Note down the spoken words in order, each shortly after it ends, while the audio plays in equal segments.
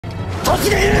Well,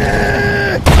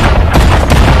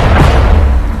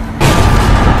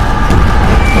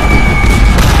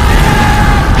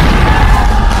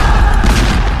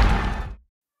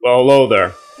 hello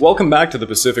there. Welcome back to the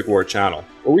Pacific War channel,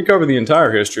 where we cover the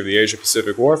entire history of the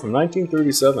Asia-Pacific War from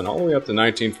 1937 all the way up to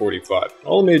 1945,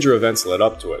 all the major events led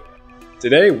up to it.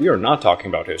 Today, we are not talking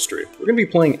about history. We're going to be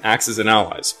playing Axis and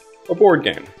Allies, a board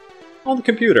game, on the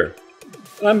computer.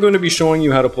 And I'm going to be showing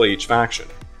you how to play each faction.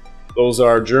 Those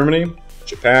are Germany,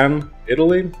 Japan,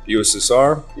 Italy, the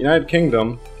USSR, the United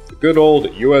Kingdom, the good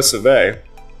old US of A,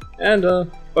 and,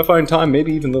 if I find time,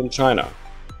 maybe even Little China.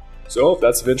 So, if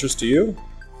that's of interest to you,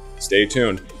 stay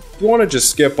tuned. If you want to just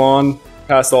skip on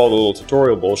past all the little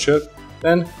tutorial bullshit,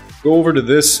 then go over to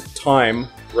this time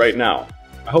right now.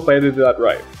 I hope I edited that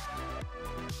right.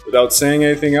 Without saying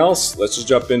anything else, let's just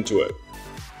jump into it.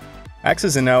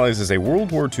 Axis and Allies is a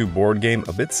World War II board game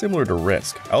a bit similar to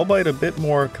Risk, albeit a bit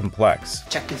more complex.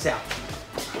 Check this out.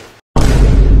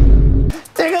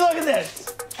 Take a look at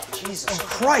this! Jesus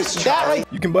Christ, that right?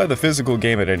 You can buy the physical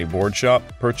game at any board shop,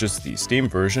 purchase the Steam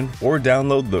version, or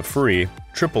download the free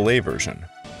AAA version.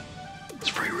 It's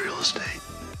free real estate.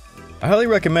 I highly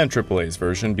recommend AAA's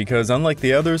version because, unlike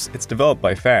the others, it's developed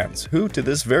by fans, who to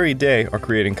this very day are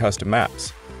creating custom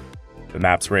maps. The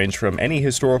maps range from any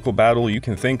historical battle you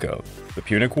can think of: the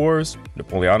Punic Wars,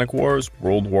 Napoleonic Wars,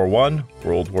 World War I,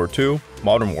 World War II,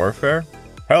 Modern Warfare.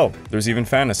 Hell, there's even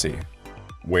fantasy.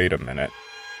 Wait a minute.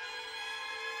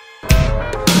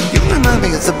 Remind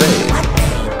me of the babe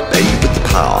with the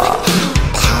power.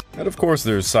 And of course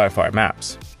there's sci-fi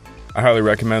maps. I highly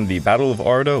recommend the Battle of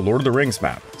Arda Lord of the Rings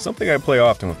map, something I play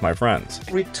often with my friends.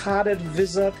 Retarded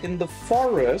wizard in the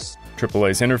forest.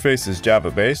 AAA's interface is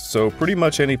Java-based, so pretty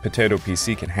much any potato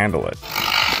PC can handle it.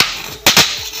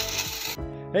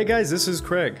 Hey guys, this is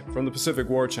Craig from the Pacific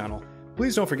War channel.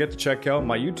 Please don't forget to check out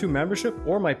my YouTube membership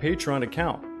or my Patreon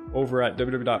account over at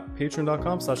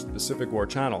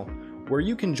www.patreon.com/thepacificwarchannel, where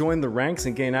you can join the ranks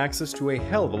and gain access to a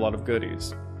hell of a lot of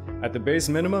goodies. At the base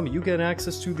minimum, you get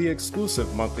access to the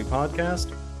exclusive monthly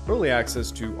podcast, early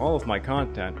access to all of my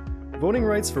content, voting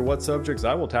rights for what subjects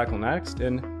I will tackle next,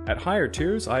 and at higher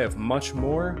tiers, I have much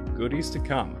more goodies to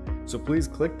come. So please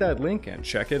click that link and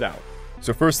check it out.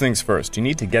 So first things first, you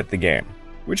need to get the game,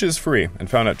 which is free and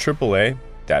found at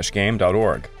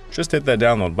aaa-game.org. Just hit that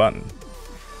download button.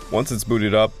 Once it's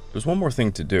booted up, there's one more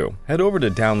thing to do. Head over to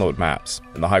Download Maps.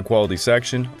 In the High Quality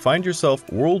section, find yourself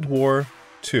World War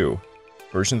II,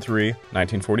 version 3,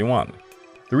 1941.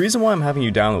 The reason why I'm having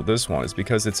you download this one is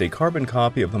because it's a carbon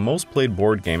copy of the most played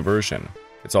board game version.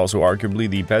 It's also arguably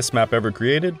the best map ever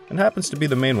created, and happens to be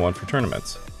the main one for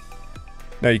tournaments.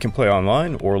 Now you can play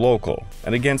online or local,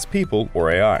 and against people or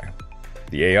AI.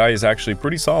 The AI is actually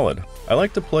pretty solid. I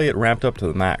like to play it ramped up to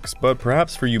the max, but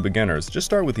perhaps for you beginners, just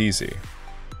start with easy.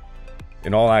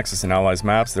 In all Axis and Allies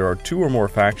maps, there are 2 or more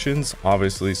factions.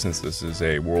 Obviously, since this is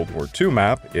a World War II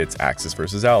map, it's Axis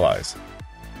versus Allies.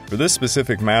 For this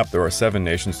specific map, there are 7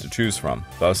 nations to choose from,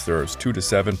 thus there's 2 to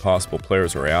 7 possible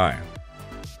players or AI.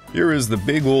 Here is the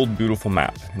big old beautiful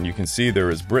map, and you can see there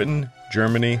is Britain,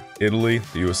 Germany, Italy,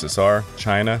 the USSR,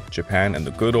 China, Japan, and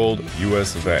the good old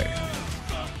US of A.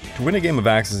 To win a game of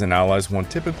Axis and Allies, one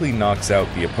typically knocks out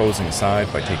the opposing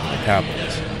side by taking the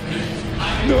capitals.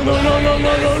 No.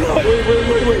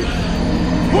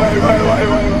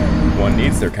 Wait. One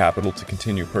needs their capital to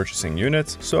continue purchasing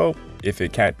units, so if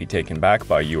it can't be taken back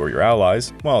by you or your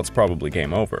allies, well, it's probably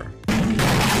game over.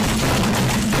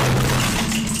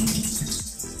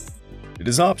 It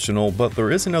is optional, but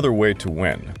there is another way to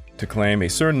win, to claim a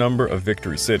certain number of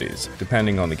victory cities,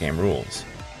 depending on the game rules.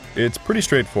 It's pretty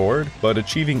straightforward, but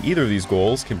achieving either of these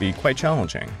goals can be quite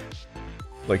challenging.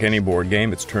 Like any board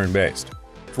game, it's turn-based.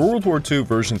 For World War II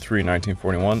version 3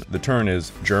 1941, the turn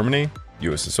is Germany,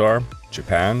 USSR,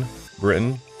 Japan,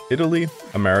 Britain, Italy,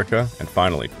 America, and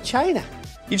finally China.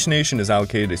 Each nation is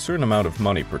allocated a certain amount of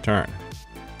money per turn.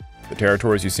 The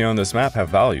territories you see on this map have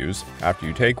values. After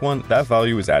you take one, that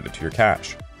value is added to your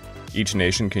cash. Each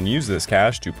nation can use this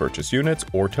cash to purchase units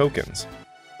or tokens.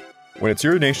 When it's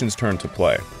your nation's turn to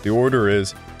play, the order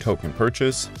is token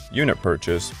purchase, unit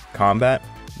purchase, combat,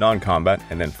 non-combat,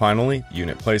 and then finally,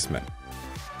 unit placement.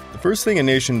 The first thing a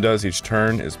nation does each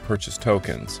turn is purchase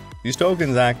tokens. These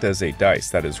tokens act as a dice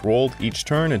that is rolled each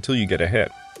turn until you get a hit.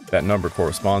 That number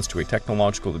corresponds to a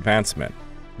technological advancement.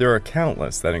 There are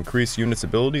countless that increase units'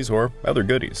 abilities or other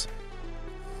goodies.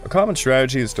 A common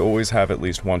strategy is to always have at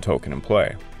least one token in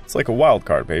play. It's like a wild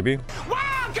card, baby.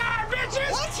 Wild card,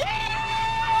 bitches!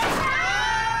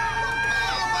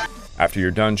 After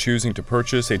you're done choosing to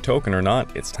purchase a token or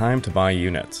not, it's time to buy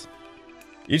units.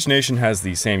 Each nation has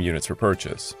the same units for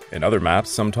purchase. In other maps,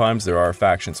 sometimes there are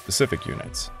faction-specific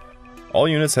units. All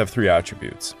units have 3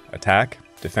 attributes: attack,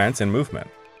 defense, and movement.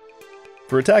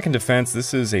 For attack and defense,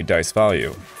 this is a dice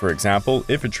value. For example,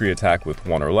 infantry attack with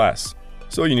 1 or less,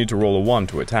 so you need to roll a 1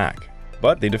 to attack.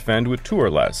 But they defend with 2 or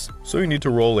less, so you need to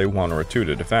roll a 1 or a 2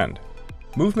 to defend.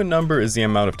 Movement number is the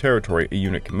amount of territory a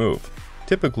unit can move.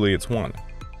 Typically, it's 1.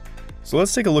 So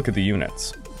let's take a look at the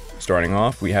units. Starting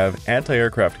off, we have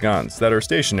anti-aircraft guns that are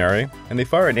stationary, and they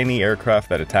fire at any aircraft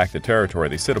that attack the territory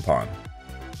they sit upon.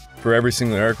 For every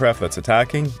single aircraft that's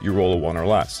attacking, you roll a 1 or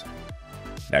less.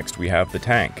 Next, we have the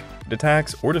tank. It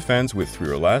attacks or defends with 3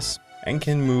 or less, and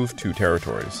can move 2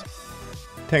 territories.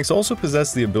 Tanks also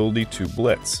possess the ability to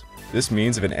blitz. This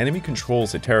means if an enemy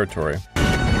controls a territory,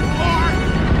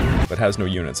 but has no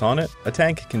units on it, a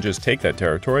tank can just take that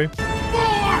territory,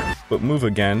 but move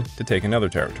again to take another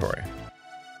territory.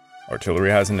 Artillery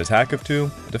has an attack of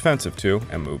 2, a defense of 2,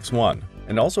 and moves 1,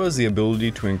 and also has the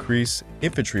ability to increase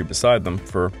infantry beside them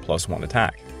for +1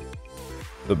 attack.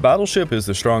 The battleship is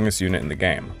the strongest unit in the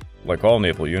game. Like all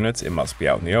naval units, it must be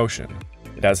out in the ocean.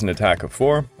 It has an attack of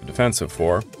 4, a defense of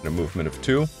 4, and a movement of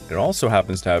 2, and it also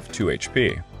happens to have 2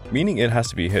 HP, meaning it has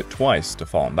to be hit twice to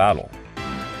fall in battle.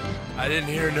 I didn't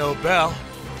hear no bell.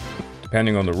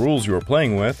 Depending on the rules you are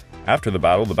playing with, after the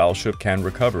battle, the battleship can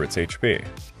recover its HP.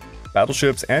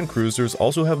 Battleships and cruisers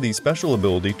also have the special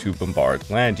ability to bombard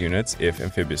land units if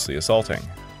amphibiously assaulting.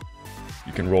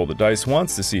 You can roll the dice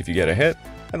once to see if you get a hit,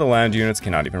 and the land units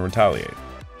cannot even retaliate.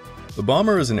 The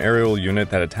bomber is an aerial unit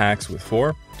that attacks with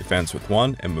 4, defends with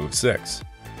 1, and moves 6.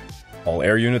 All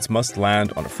air units must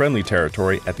land on a friendly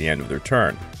territory at the end of their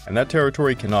turn, and that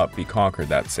territory cannot be conquered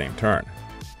that same turn.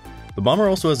 The bomber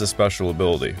also has a special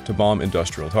ability to bomb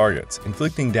industrial targets,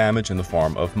 inflicting damage in the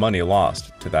form of money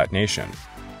lost to that nation.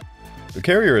 The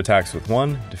carrier attacks with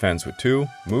 1, defends with 2,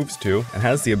 moves 2, and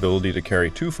has the ability to carry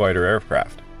 2 fighter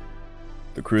aircraft.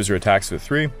 The cruiser attacks with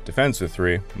 3, defends with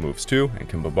 3, moves 2, and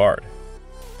can bombard.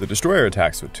 The destroyer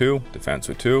attacks with 2, defends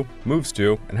with 2, moves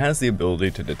 2, and has the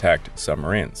ability to detect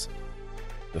submarines.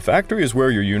 The factory is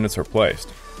where your units are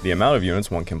placed. The amount of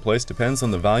units one can place depends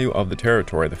on the value of the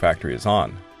territory the factory is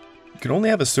on. You can only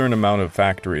have a certain amount of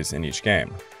factories in each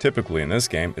game. Typically in this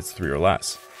game, it's 3 or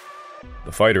less.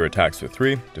 The fighter attacks with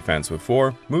 3, defends with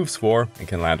 4, moves 4, and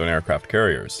can land on aircraft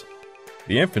carriers.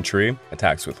 The infantry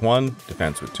attacks with 1,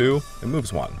 defends with 2, and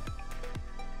moves 1.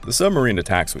 The submarine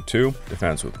attacks with 2,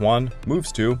 defends with 1,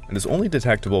 moves 2, and is only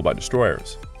detectable by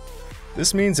destroyers.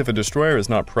 This means if a destroyer is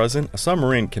not present, a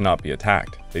submarine cannot be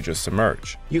attacked. They just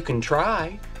submerge. You can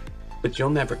try, but you'll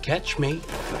never catch me.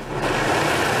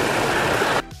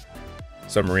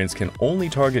 Submarines can only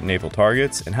target naval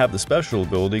targets and have the special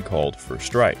ability called First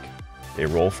Strike. They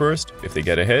roll first, if they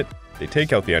get a hit, they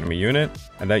take out the enemy unit,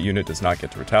 and that unit does not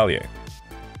get to retaliate.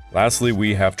 Lastly,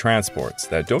 we have transports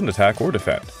that don't attack or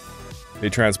defend. They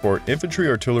transport infantry,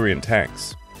 artillery, and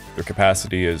tanks. Their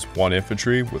capacity is 1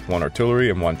 infantry with 1 artillery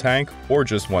and 1 tank, or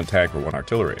just 1 tank or 1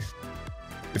 artillery.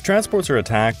 If transports are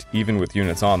attacked, even with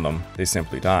units on them, they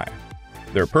simply die.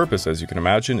 Their purpose, as you can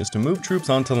imagine, is to move troops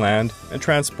onto land, and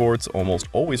transports almost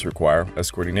always require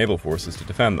escorting naval forces to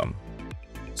defend them.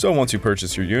 So once you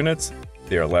purchase your units,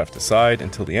 they are left aside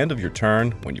until the end of your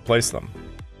turn when you place them.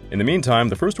 In the meantime,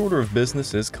 the first order of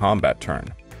business is combat turn.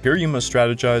 Here you must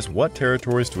strategize what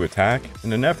territories to attack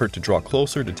in an effort to draw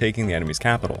closer to taking the enemy's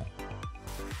capital.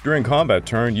 During combat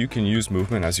turn, you can use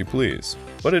movement as you please,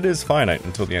 but it is finite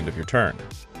until the end of your turn.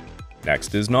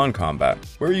 Next is non-combat,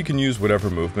 where you can use whatever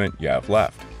movement you have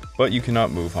left, but you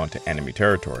cannot move onto enemy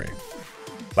territory.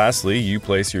 Lastly, you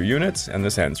place your units, and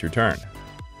this ends your turn.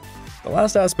 The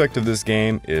last aspect of this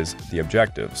game is the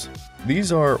objectives.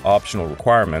 These are optional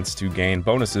requirements to gain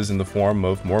bonuses in the form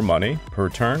of more money per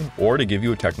turn or to give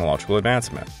you a technological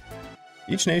advancement.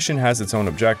 Each nation has its own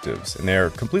objectives, and they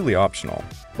are completely optional,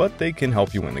 but they can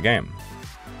help you win the game.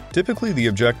 Typically, the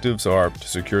objectives are to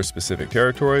secure specific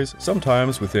territories,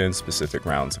 sometimes within specific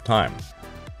rounds of time.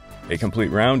 A complete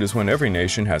round is when every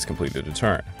nation has completed a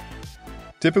turn.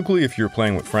 Typically, if you're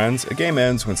playing with friends, a game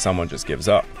ends when someone just gives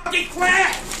up. Fucking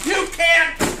quit! You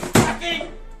can't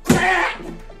fucking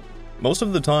quit! Most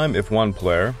of the time, if one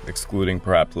player, excluding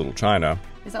perhaps Little China,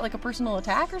 is that like a personal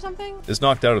attack or something? Is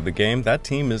knocked out of the game, that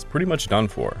team is pretty much done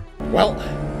for. Well,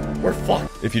 we're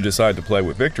fucked. If you decide to play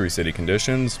with Victory City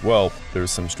conditions, well, there's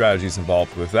some strategies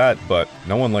involved with that, but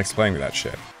no one likes playing with that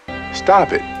shit.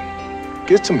 Stop it.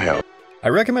 Get some help. I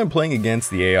recommend playing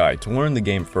against the AI to learn the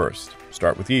game first.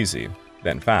 Start with easy,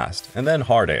 then fast, and then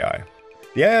hard AI.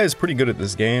 The AI is pretty good at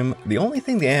this game. The only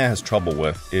thing the AI has trouble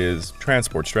with is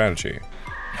transport strategy.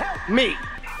 Help me!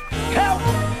 Help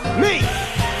me!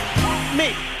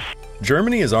 Me!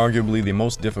 Germany is arguably the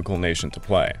most difficult nation to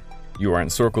play. You are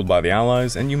encircled by the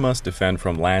Allies, and you must defend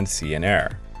from land, sea, and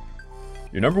air.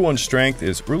 Your number one strength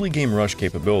is early game rush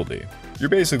capability. You're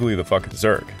basically the fucking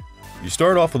Zerg. You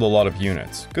start off with a lot of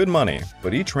units, good money,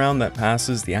 but each round that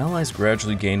passes, the allies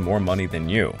gradually gain more money than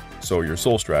you, so your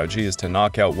sole strategy is to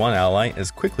knock out one ally as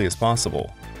quickly as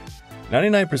possible.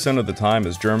 99% of the time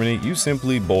as Germany, you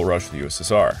simply bull rush the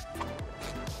USSR.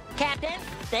 Captain,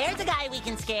 there's a guy we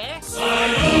can scare.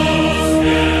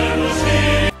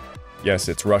 Yes,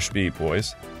 it's Rush B,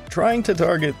 boys. Trying to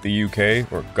target the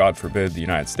UK, or God forbid the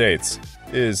United States,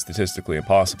 is statistically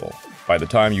impossible. By the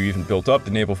time you even built up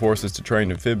the naval forces to try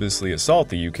and amphibiously assault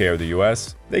the UK or the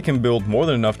US, they can build more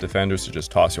than enough defenders to just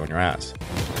toss you on your ass.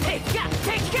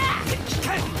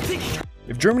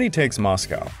 If Germany takes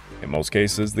Moscow, in most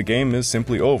cases the game is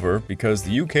simply over because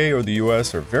the UK or the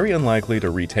US are very unlikely to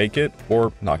retake it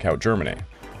or knock out Germany.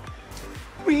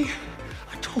 We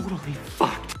are totally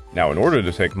fucked. Now, in order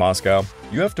to take Moscow,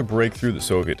 you have to break through the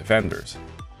Soviet defenders.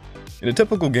 In a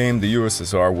typical game, the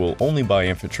USSR will only buy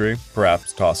infantry,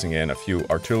 perhaps tossing in a few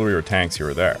artillery or tanks here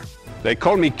or there. They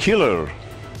call me killer,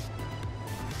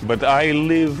 but I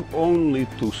live only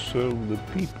to serve the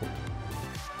people.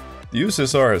 The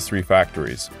USSR has 3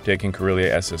 factories. Taking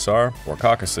Karelia SSR, or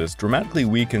Caucasus, dramatically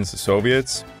weakens the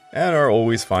Soviets, and are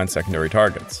always fine secondary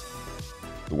targets.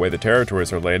 The way the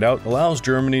territories are laid out allows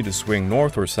Germany to swing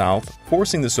north or south,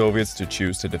 forcing the Soviets to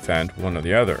choose to defend one or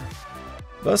the other.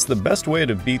 Thus, the best way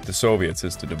to beat the Soviets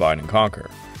is to divide and conquer.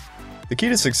 The key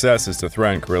to success is to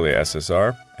threaten Karelia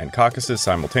SSR and Caucasus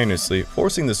simultaneously,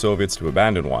 forcing the Soviets to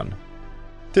abandon one.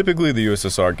 Typically, the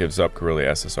USSR gives up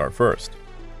Karelia SSR first.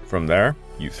 From there,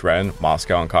 you threaten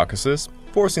Moscow and Caucasus,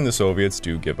 forcing the Soviets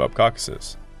to give up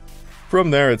Caucasus. From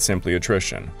there, it's simply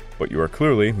attrition, but you are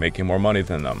clearly making more money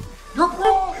than them.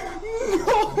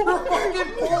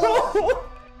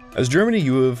 As Germany,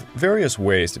 you have various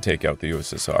ways to take out the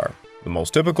USSR. The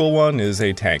most typical one is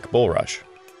a tank bull rush.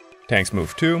 Tanks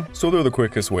move too, so they're the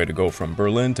quickest way to go from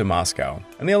Berlin to Moscow,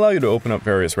 and they allow you to open up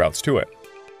various routes to it.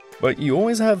 But you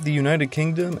always have the United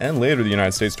Kingdom and later the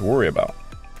United States to worry about.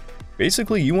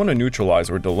 Basically, you want to neutralize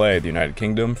or delay the United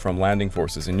Kingdom from landing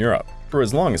forces in Europe for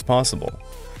as long as possible.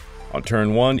 On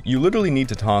turn 1, you literally need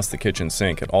to toss the kitchen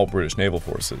sink at all British naval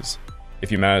forces.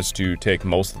 If you manage to take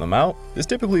most of them out, this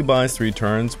typically buys 3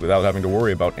 turns without having to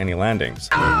worry about any landings.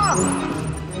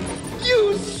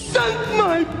 You sunk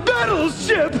my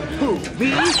battleship! Who,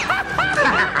 me?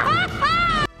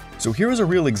 So here is a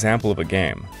real example of a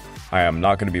game. I am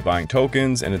not going to be buying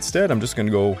tokens, and instead I'm just going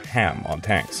to go ham on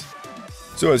tanks.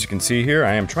 So as you can see here,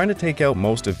 I am trying to take out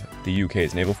most of the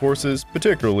UK's naval forces,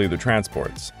 particularly the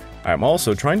transports. I am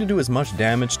also trying to do as much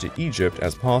damage to Egypt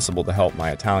as possible to help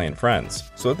my Italian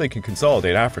friends, so that they can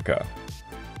consolidate Africa.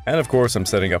 And of course I'm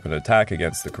setting up an attack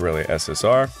against the Karelia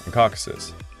SSR and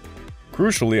Caucasus.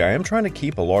 Crucially, I am trying to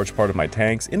keep a large part of my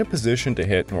tanks in a position to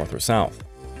hit north or south.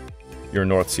 Your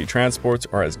North Sea transports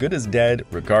are as good as dead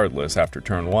regardless after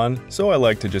turn 1, so I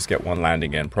like to just get one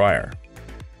landing in prior.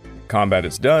 Combat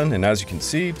is done, and as you can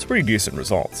see, it's pretty decent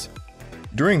results.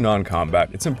 During non-combat,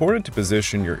 it's important to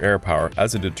position your air power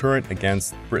as a deterrent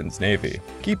against Britain's navy,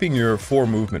 keeping your 4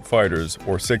 movement fighters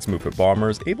or 6 movement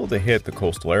bombers able to hit the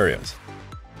coastal areas.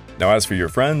 Now as for your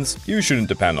friends, you shouldn't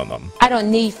depend on them. I don't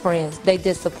need friends, they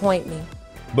disappoint me.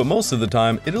 But most of the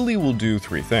time, Italy will do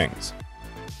 3 things.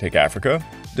 Take Africa,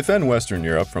 defend Western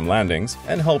Europe from landings,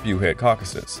 and help you hit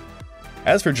Caucasus.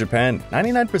 As for Japan,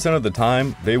 99% of the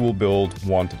time, they will build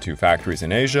 1 to 2 factories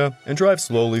in Asia and drive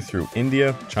slowly through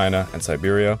India, China, and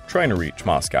Siberia, trying to reach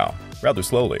Moscow, rather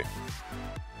slowly.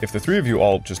 If the 3 of you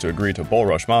all just agree to bull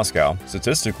rush Moscow,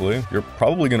 statistically, you're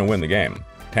probably going to win the game.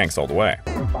 Tanks all the way.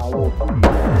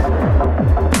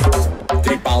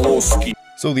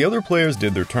 So the other players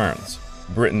did their turns.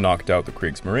 Britain knocked out the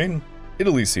Kriegsmarine,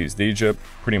 Italy seized Egypt,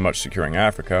 pretty much securing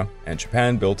Africa, and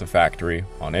Japan built a factory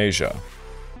on Asia.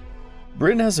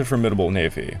 Britain has a formidable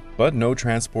navy, but no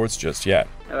transports just yet.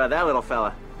 How about that little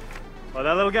fella? Well,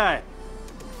 that little guy.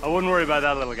 I wouldn't worry about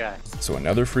that little guy. So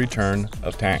another free turn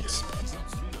of tanks.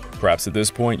 Perhaps at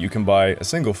this point you can buy a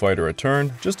single fighter a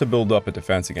turn just to build up a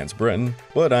defense against Britain,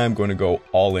 but I am going to go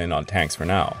all in on tanks for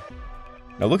now.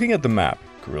 Now looking at the map,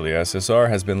 Karelia SSR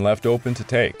has been left open to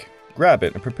take. Grab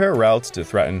it and prepare routes to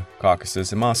threaten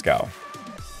Caucasus and Moscow.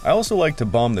 I also like to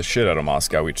bomb the shit out of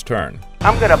Moscow each turn.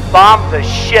 I'm gonna bomb the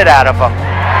shit out of them.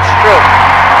 It's true.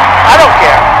 I don't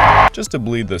care. Just to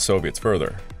bleed the Soviets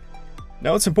further.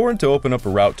 Now it's important to open up a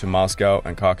route to Moscow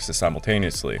and Caucasus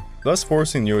simultaneously, thus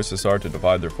forcing the USSR to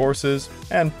divide their forces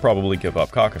and probably give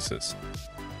up Caucasus.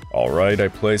 Alright, I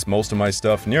place most of my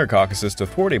stuff near Caucasus to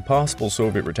thwart a possible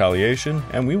Soviet retaliation,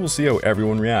 and we will see how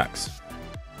everyone reacts.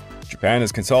 Japan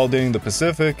is consolidating the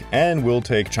Pacific and will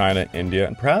take China, India,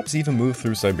 and perhaps even move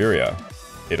through Siberia.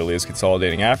 Italy is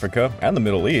consolidating Africa and the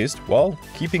Middle East while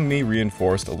keeping me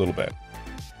reinforced a little bit.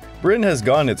 Britain has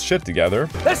gotten its shit together.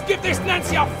 Let's give this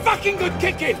Nancy a fucking good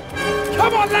kicking!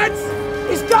 Come on, lads!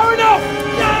 It's going off!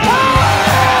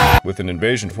 Yeah! With an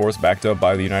invasion force backed up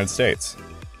by the United States.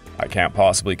 I can't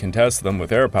possibly contest them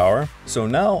with air power, so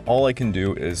now all I can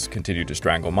do is continue to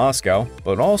strangle Moscow,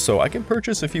 but also I can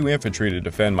purchase a few infantry to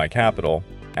defend my capital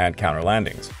and counter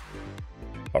landings.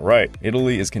 Alright,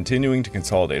 Italy is continuing to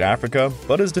consolidate Africa,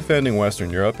 but is defending Western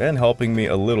Europe and helping me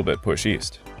a little bit push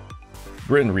east.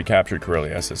 Britain recaptured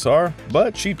Karelia USSR,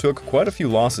 but she took quite a few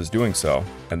losses doing so,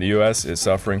 and the US is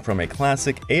suffering from a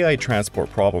classic AI transport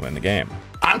problem in the game.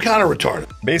 I'm kind of retarded.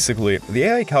 Basically, the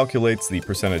AI calculates the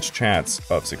percentage chance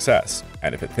of success,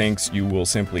 and if it thinks you will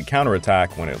simply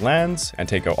counterattack when it lands and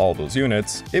take out all those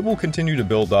units, it will continue to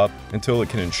build up until it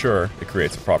can ensure it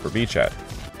creates a proper beachhead.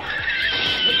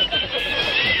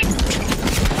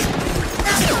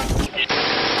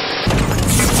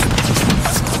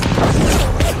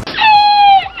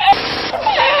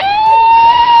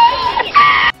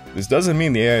 This doesn't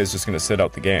mean the AI is just going to sit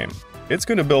out the game. It's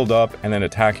going to build up and then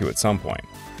attack you at some point.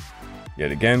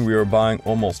 Yet again, we are buying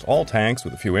almost all tanks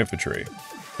with a few infantry.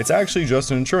 It's actually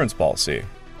just an insurance policy,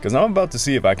 because I'm about to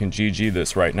see if I can GG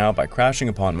this right now by crashing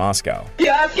upon Moscow.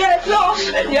 Yes, get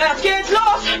lost! Yes, get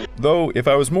lost! Though, if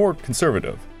I was more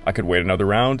conservative, I could wait another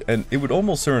round and it would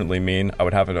almost certainly mean I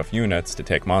would have enough units to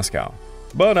take Moscow.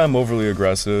 But I'm overly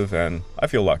aggressive and I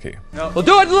feel lucky. We'll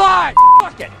do it live!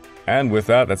 Fuck it! And with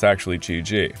that, that's actually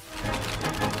GG.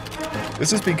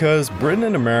 This is because Britain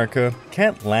and America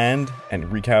can't land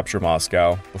and recapture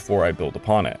Moscow before I build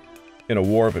upon it. In a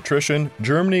war of attrition,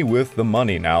 Germany, with the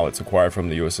money now it's acquired from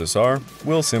the USSR,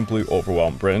 will simply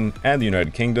overwhelm Britain and the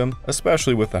United Kingdom,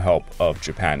 especially with the help of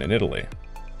Japan and Italy.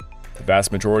 The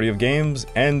vast majority of games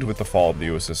end with the fall of the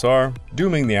USSR,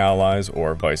 dooming the Allies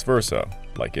or vice versa,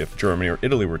 like if Germany or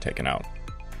Italy were taken out.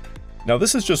 Now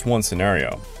this is just one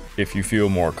scenario. If you feel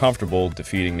more comfortable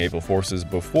defeating naval forces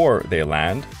before they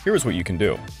land, here's what you can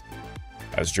do.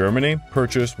 As Germany,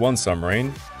 purchase one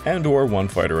submarine and/or one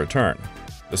fighter return.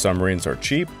 The submarines are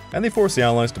cheap and they force the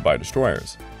Allies to buy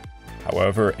destroyers.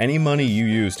 However, any money you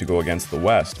use to go against the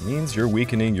West means you're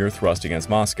weakening your thrust against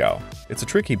Moscow. It's a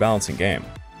tricky balancing game.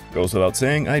 Goes without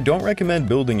saying, I don't recommend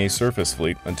building a surface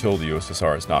fleet until the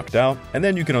USSR is knocked out, and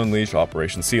then you can unleash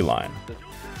Operation Sea Lion.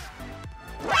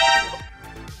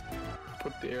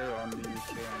 Put the air on the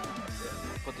UK.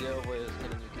 Put the air away is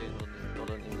not in UK, not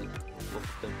in England. Both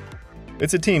of them.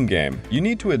 It's a team game. You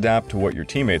need to adapt to what your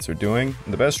teammates are doing,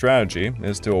 and the best strategy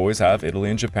is to always have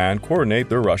Italy and Japan coordinate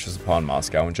their rushes upon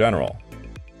Moscow in general.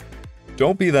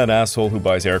 Don't be that asshole who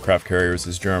buys aircraft carriers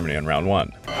as Germany in round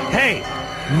 1. Hey!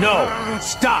 No!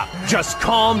 Stop! Just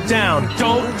calm down!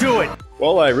 Don't do it!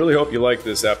 Well, I really hope you liked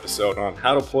this episode on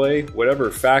how to play whatever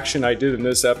faction I did in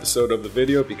this episode of the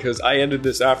video, because I edited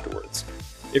this afterwards.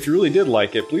 If you really did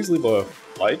like it, please leave a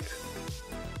like,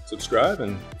 subscribe,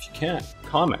 and if you can,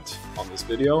 comment on this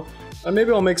video, and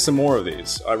maybe I'll make some more of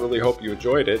these. I really hope you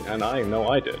enjoyed it, and I know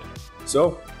I did.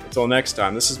 So, until next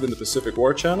time, this has been the Pacific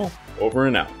War Channel, over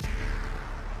and out.